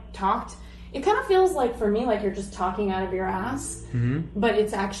of like talked. It kind of feels like, for me, like you're just talking out of your ass, but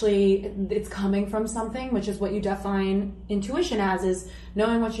it's coming from something, which is what you define intuition as, is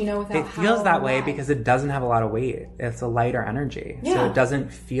knowing what you know without. It feels that way because it doesn't have a lot of weight. It's a lighter energy, so it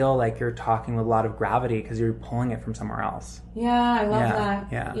doesn't feel like you're talking with a lot of gravity because you're pulling it from somewhere else. Yeah, I love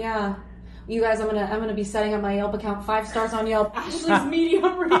that. Yeah. You guys, I'm gonna be setting up my Yelp account, 5 stars on Yelp. Ashley's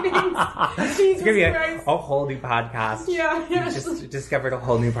medium readings. Jesus It's gonna be Christ. a whole new podcast. Yeah. You just discovered a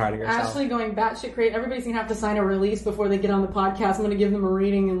whole new part of yourself. Ashley going batshit crazy. Everybody's gonna have to sign a release before they get on the podcast. I'm gonna give them a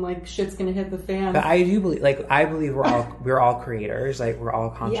reading, and like shit's gonna hit the fan. But I do believe, we're all creators. Like we're all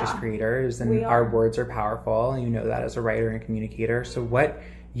conscious creators, and our words are powerful. And you know that as a writer and a communicator. So what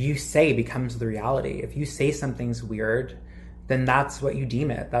you say becomes the reality. If you say something's weird, then that's what you deem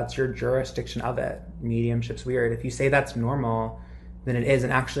it. That's your jurisdiction of it. Mediumship's weird. If you say that's normal, then it is.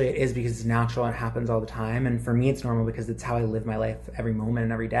 And actually it is because it's natural and it happens all the time. And for me, it's normal because it's how I live my life every moment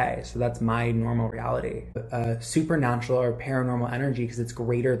and every day. So that's my normal reality. Supernatural or paranormal energy, because it's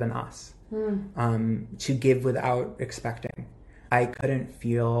greater than us, to give without expecting. I couldn't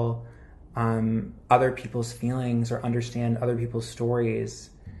feel other people's feelings or understand other people's stories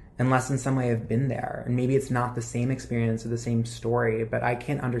unless in some way I've been there. And maybe it's not the same experience or the same story, but I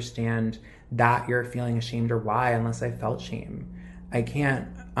can't understand that you're feeling ashamed or why unless I felt shame. I can't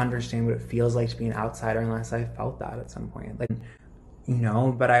understand what it feels like to be an outsider unless I felt that at some point. Like, you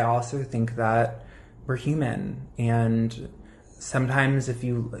know, but I also think that we're human, and sometimes if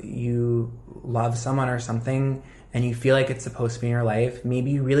you love someone or something and you feel like it's supposed to be in your life,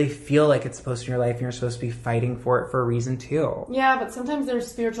 maybe you really feel like it's supposed to be in your life and you're supposed to be fighting for it for a reason too. Yeah, but sometimes there's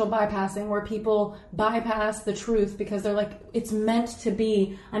spiritual bypassing where people bypass the truth because they're like, it's meant to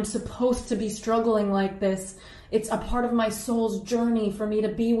be. I'm supposed to be struggling like this. It's a part of my soul's journey for me to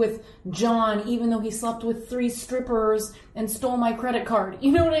be with John, even though he slept with 3 strippers and stole my credit card.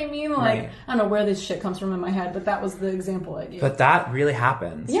 You know what I mean? Like, right. I don't know where this shit comes from in my head, but that was the example I gave. But that really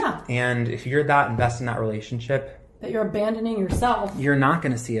happens. Yeah. And if you're that invested in that relationship, that you're abandoning yourself, you're not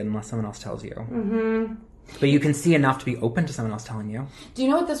going to see it unless someone else tells you. Mm-hmm. But you can see enough to be open to someone else telling you. Do you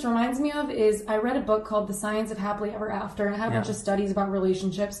know what this reminds me of? Is I read a book called The Science of Happily Ever After, and it had a bunch of studies about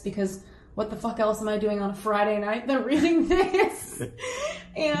relationships, because what the fuck else am I doing on a Friday night than reading this?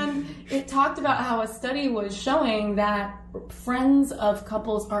 And it talked about how a study was showing that friends of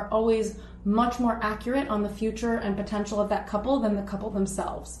couples are always much more accurate on the future and potential of that couple than the couple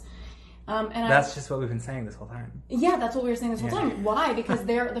themselves. That's just what we've been saying this whole time. Yeah, that's what we were saying this whole time. Why? Because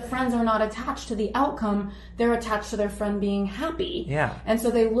the friends are not attached to the outcome. They're attached to their friend being happy. Yeah. And so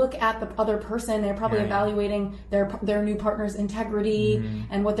they look at the other person. They're probably evaluating their new partner's integrity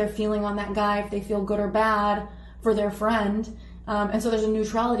and what they're feeling on that guy, if they feel good or bad for their friend. And so there's a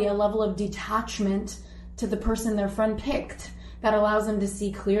neutrality, a level of detachment to the person their friend picked that allows them to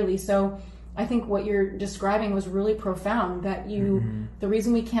see clearly. So I think what you're describing was really profound, that the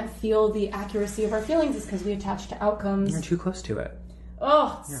reason we can't feel the accuracy of our feelings is because we attach to outcomes. You're too close to it.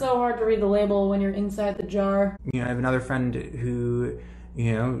 Oh, it's so hard to read the label when you're inside the jar. You know, I have another friend who,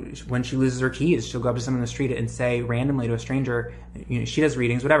 you know, when she loses her keys, she'll go up to someone in the street and say randomly to a stranger, you know, she does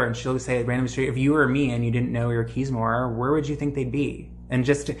readings, whatever, and she'll say randomly, if you were me and you didn't know your keys more, where would you think they'd be? And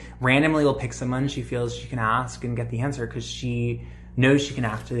just randomly will pick someone she feels she can ask and get the answer because she knows she can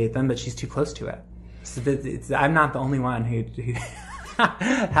activate them, but she's too close to it. So I'm not the only one who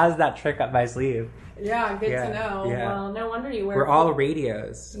has that trick up my sleeve. Yeah, good to know. Yeah. Well, no wonder you wear. We're all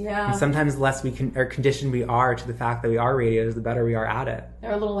radios. Yeah. And sometimes the less conditioned we are to the fact that we are radios, the better we are at it.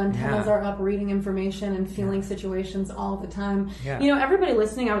 Our little antennas are up reading information and feeling situations all the time. Yeah. You know, everybody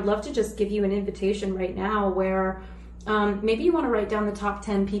listening, I would love to just give you an invitation right now where maybe you want to write down the top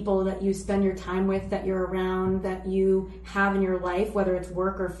 10 people that you spend your time with, that you're around, that you have in your life, whether it's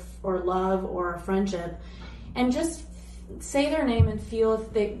work or love or a friendship, and just say their name and feel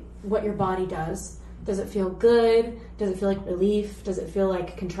what your body does. Does it feel good? Does it feel like relief? Does it feel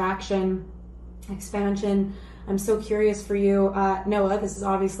like contraction, expansion? I'm so curious for you. Noah, this has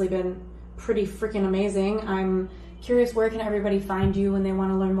obviously been pretty freaking amazing. I'm curious, where can everybody find you when they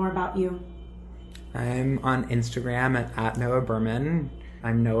want to learn more about you? I'm on Instagram at Noah Berman.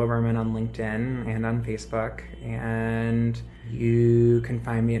 I'm Noah Berman on LinkedIn and on Facebook. And you can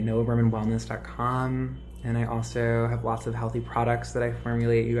find me at noahbermanwellness.com. And I also have lots of healthy products that I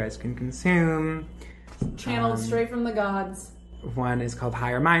formulate you guys can consume. Channeled straight from the gods. one is called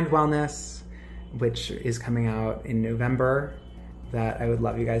Higher Mind Wellness, which is coming out in November, that I would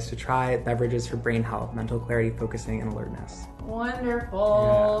love you guys to try. Beverages for brain health, mental clarity, focusing, and alertness.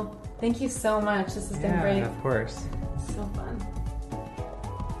 Wonderful. Yeah. Thank you so much. This has been great. Of course. So fun.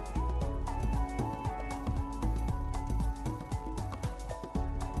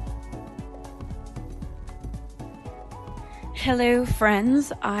 Hello,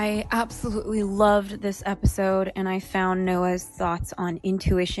 friends. I absolutely loved this episode, and I found Noah's thoughts on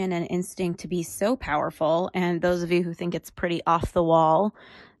intuition and instinct to be so powerful. And those of you who think it's pretty off the wall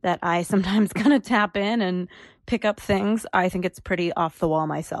that I sometimes kind of tap in and pick up things, I think it's pretty off the wall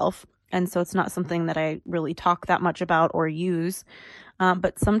myself. And so it's not something that I really talk that much about or use.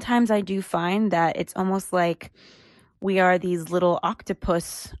 But sometimes I do find that it's almost like we are these little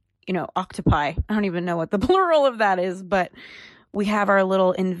octopus, octopi. I don't even know what the plural of that is, but we have our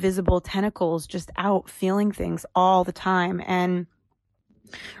little invisible tentacles just out feeling things all the time. And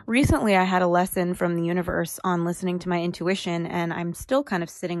recently I had a lesson from the universe on listening to my intuition, and I'm still kind of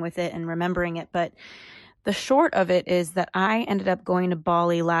sitting with it and remembering it. But the short of it is that I ended up going to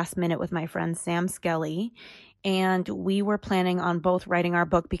Bali last minute with my friend Sam Skelly, and we were planning on both writing our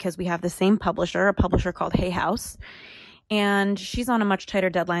book because we have the same publisher, a publisher called Hay House. And she's on a much tighter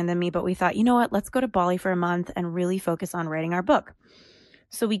deadline than me, but we thought, you know what, let's go to Bali for a month and really focus on writing our book.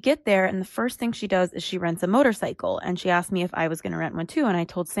 So we get there, and the first thing she does is she rents a motorcycle, and she asked me if I was going to rent one too. And I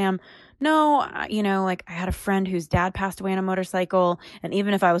told Sam, no, I had a friend whose dad passed away on a motorcycle. And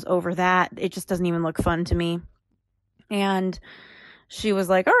even if I was over that, it just doesn't even look fun to me. And she was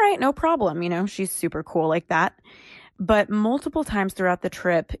like, all right, no problem. She's super cool like that. But multiple times throughout the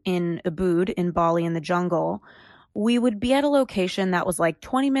trip in Ubud, in Bali, in the jungle, we would be at a location that was like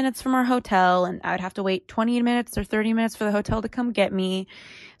 20 minutes from our hotel, and I would have to wait 20 minutes or 30 minutes for the hotel to come get me.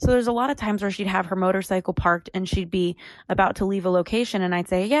 So there's a lot of times where she'd have her motorcycle parked and she'd be about to leave a location, and I'd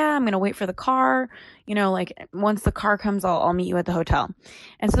say, yeah, I'm going to wait for the car. Once the car comes, I'll meet you at the hotel.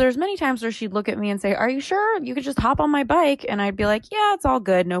 And so there's many times where she'd look at me and say, are you sure you could just hop on my bike? And I'd be like, yeah, it's all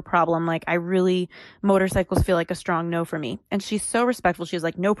good. No problem. Motorcycles feel like a strong no for me. And she's so respectful. She's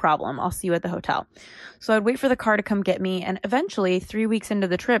like, no problem. I'll see you at the hotel. So I'd wait for the car to come get me. And eventually 2 weeks into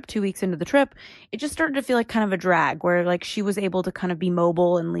the trip, it just started to feel like kind of a drag where she was able to kind of be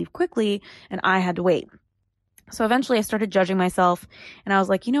mobile and leave quickly, and I had to wait. So eventually I started judging myself, and I was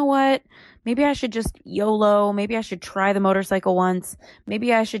like, you know what? Maybe I should just YOLO. Maybe I should try the motorcycle once.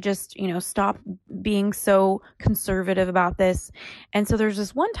 Maybe I should just, stop being so conservative about this. And so there's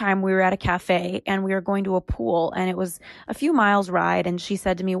this one time we were at a cafe and we were going to a pool, and it was a few miles ride. And she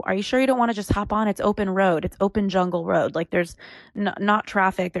said to me, are you sure you don't want to just hop on? It's open road. It's open jungle road. There's not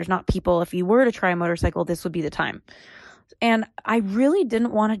traffic. There's not people. If you were to try a motorcycle, this would be the time. And I really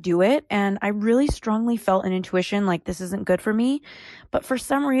didn't want to do it. And I really strongly felt an intuition like this isn't good for me. But for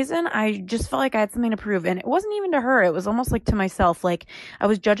some reason, I just felt like I had something to prove. And it wasn't even to her. It was almost like to myself. I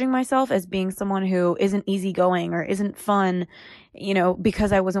was judging myself as being someone who isn't easygoing or isn't fun,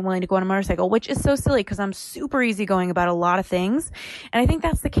 because I wasn't willing to go on a motorcycle, which is so silly because I'm super easygoing about a lot of things. And I think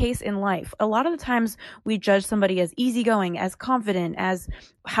that's the case in life. A lot of the times we judge somebody as easygoing, as confident, as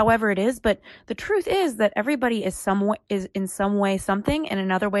however it is. But the truth is that everybody is in some way something, and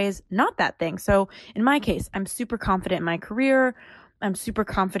in other ways not that thing. So in my case, I'm super confident in my career. I'm super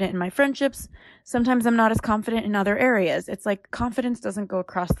confident in my friendships. Sometimes I'm not as confident in other areas. It's like confidence doesn't go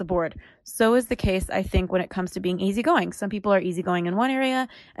across the board. So is the case, I think, when it comes to being easygoing. Some people are easygoing in one area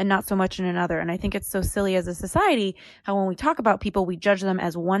and not so much in another. And I think it's so silly as a society how when we talk about people, we judge them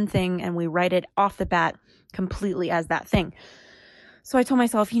as one thing and we write it off the bat completely as that thing. So I told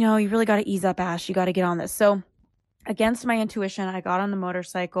myself, you really got to ease up, Ash. You got to get on this. So against my intuition, I got on the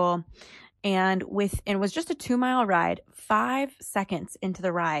motorcycle. And it was just a 2-mile ride. 5 seconds into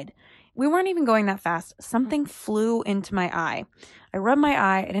the ride, we weren't even going that fast. Something flew into my eye. I rubbed my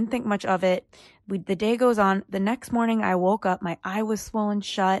eye. I didn't think much of it. The day goes on. The next morning I woke up. My eye was swollen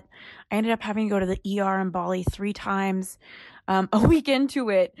shut. I ended up having to go to the ER in Bali 3 times. A week into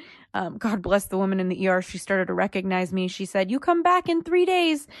it, God bless the woman in the ER. She started to recognize me. She said, you come back in 3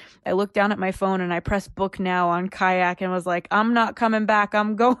 days. I looked down at my phone and I pressed book now on Kayak and was like, I'm not coming back.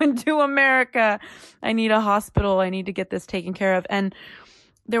 I'm going to America. I need a hospital. I need to get this taken care of. And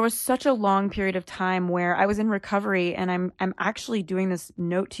there was such a long period of time where I was in recovery, and I'm actually doing this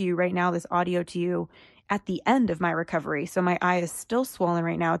note to you right now, this audio to you at the end of my recovery. So my eye is still swollen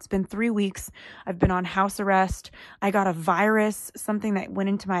right now. It's been 3 weeks. I've been on house arrest. I got a virus, something that went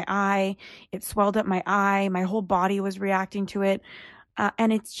into my eye. It swelled up my eye. My whole body was reacting to it.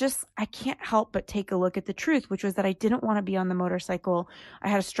 And it's just, I can't help but take a look at the truth, which was that I didn't want to be on the motorcycle. I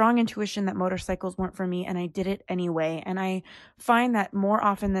had a strong intuition that motorcycles weren't for me, and I did it anyway. And I find that more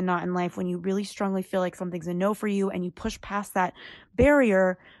often than not in life, when you really strongly feel like something's a no for you and you push past that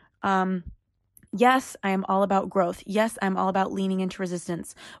barrier, yes, I am all about growth. Yes, I'm all about leaning into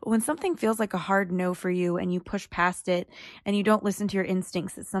resistance. But when something feels like a hard no for you and you push past it and you don't listen to your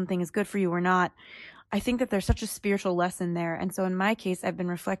instincts that something is good for you or not, I think that there's such a spiritual lesson there. And so in my case, I've been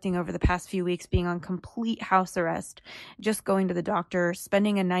reflecting over the past few weeks being on complete house arrest, just going to the doctor,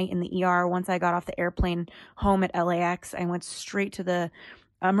 spending a night in the ER. Once I got off the airplane home at LAX, I went straight to the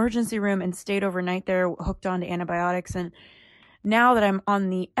emergency room and stayed overnight there, hooked on to antibiotics. And now that I'm on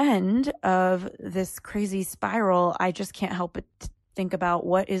the end of this crazy spiral, I just can't help but think about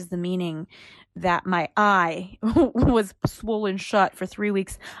what is the meaning that my eye was swollen shut for 3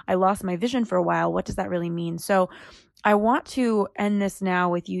 weeks. I lost my vision for a while. What does that really mean? So I want to end this now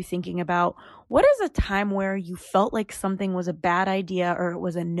with you thinking about, what is a time where you felt like something was a bad idea or it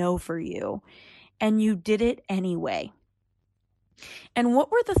was a no for you and you did it anyway? And what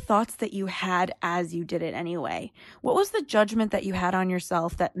were the thoughts that you had as you did it anyway? What was the judgment that you had on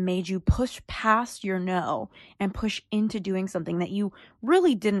yourself that made you push past your no and push into doing something that you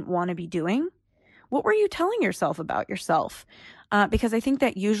really didn't want to be doing? What were you telling yourself about yourself? Because I think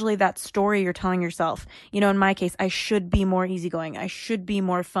that usually that story you're telling yourself, in my case, I should be more easygoing. I should be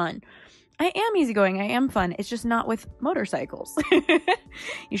more fun. I am easygoing. I am fun. It's just not with motorcycles.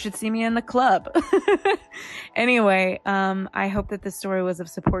 You should see me in the club. Anyway, I hope that this story was of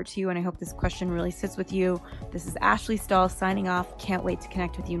support to you, and I hope this question really sits with you. This is Ashley Stahl signing off. Can't wait to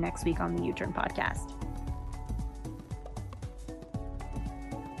connect with you next week on the U-Turn Podcast.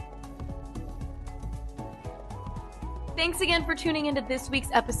 Thanks again for tuning into this week's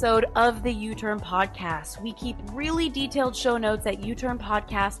episode of the U-Turn Podcast. We keep really detailed show notes at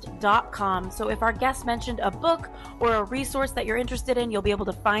uturnpodcast.com. So if our guest mentioned a book or a resource that you're interested in, you'll be able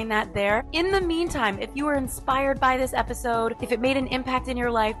to find that there. In the meantime, if you were inspired by this episode, if it made an impact in your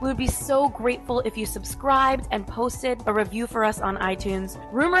life, we would be so grateful if you subscribed and posted a review for us on iTunes.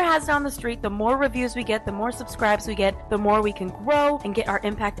 Rumor has it on the street, the more reviews we get, the more subscribes we get, the more we can grow and get our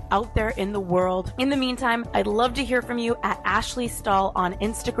impact out there in the world. In the meantime, I'd love to hear from you at Ashley Stahl on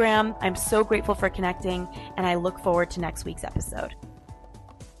Instagram. I'm so grateful for connecting, and I look forward to next week's episode.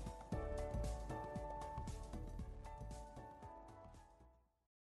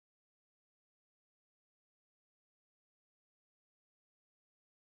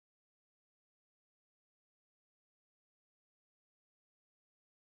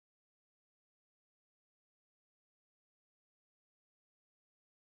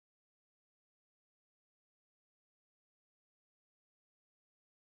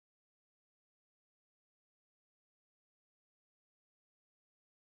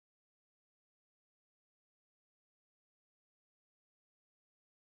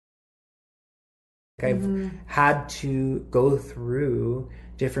 I've had to go through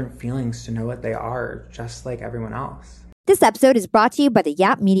different feelings to know what they are, just like everyone else. This episode is brought to you by the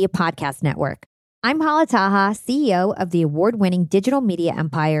Yap Media Podcast Network. I'm Hala Taha, CEO of the award-winning digital media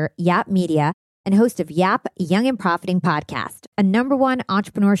empire, Yap Media, and host of Yap Young and Profiting Podcast, a #1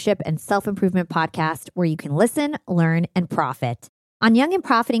 entrepreneurship and self-improvement podcast where you can listen, learn, and profit. On Young and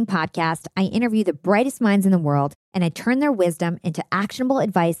Profiting Podcast, I interview the brightest minds in the world, and I turn their wisdom into actionable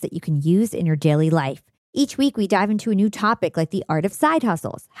advice that you can use in your daily life. Each week, we dive into a new topic like the art of side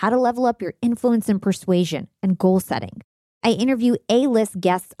hustles, how to level up your influence and persuasion, and goal setting. I interview A-list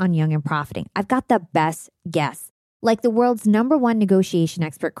guests on Young and Profiting. I've got the best guests, like the world's #1 negotiation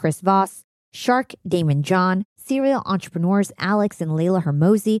expert, Chris Voss, Shark Damon John, serial entrepreneurs Alex and Layla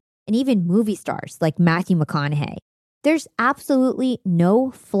Hermosi, and even movie stars like Matthew McConaughey. There's absolutely no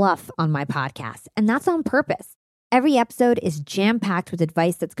fluff on my podcast, and that's on purpose. Every episode is jam-packed with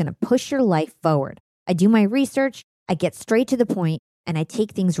advice that's going to push your life forward. I do my research, I get straight to the point, and I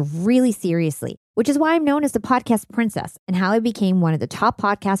take things really seriously, which is why I'm known as the podcast princess and how I became one of the top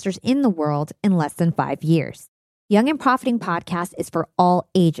podcasters in the world in less than 5 years. Young and Profiting Podcast is for all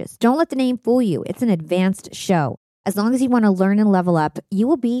ages. Don't let the name fool you. It's an advanced show. As long as you want to learn and level up, you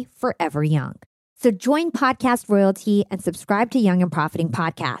will be forever young. So join podcast royalty and subscribe to Young and Profiting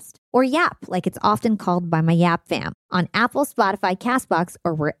Podcast, or YAP, like it's often called by my YAP fam, on Apple, Spotify, CastBox,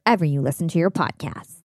 or wherever you listen to your podcasts.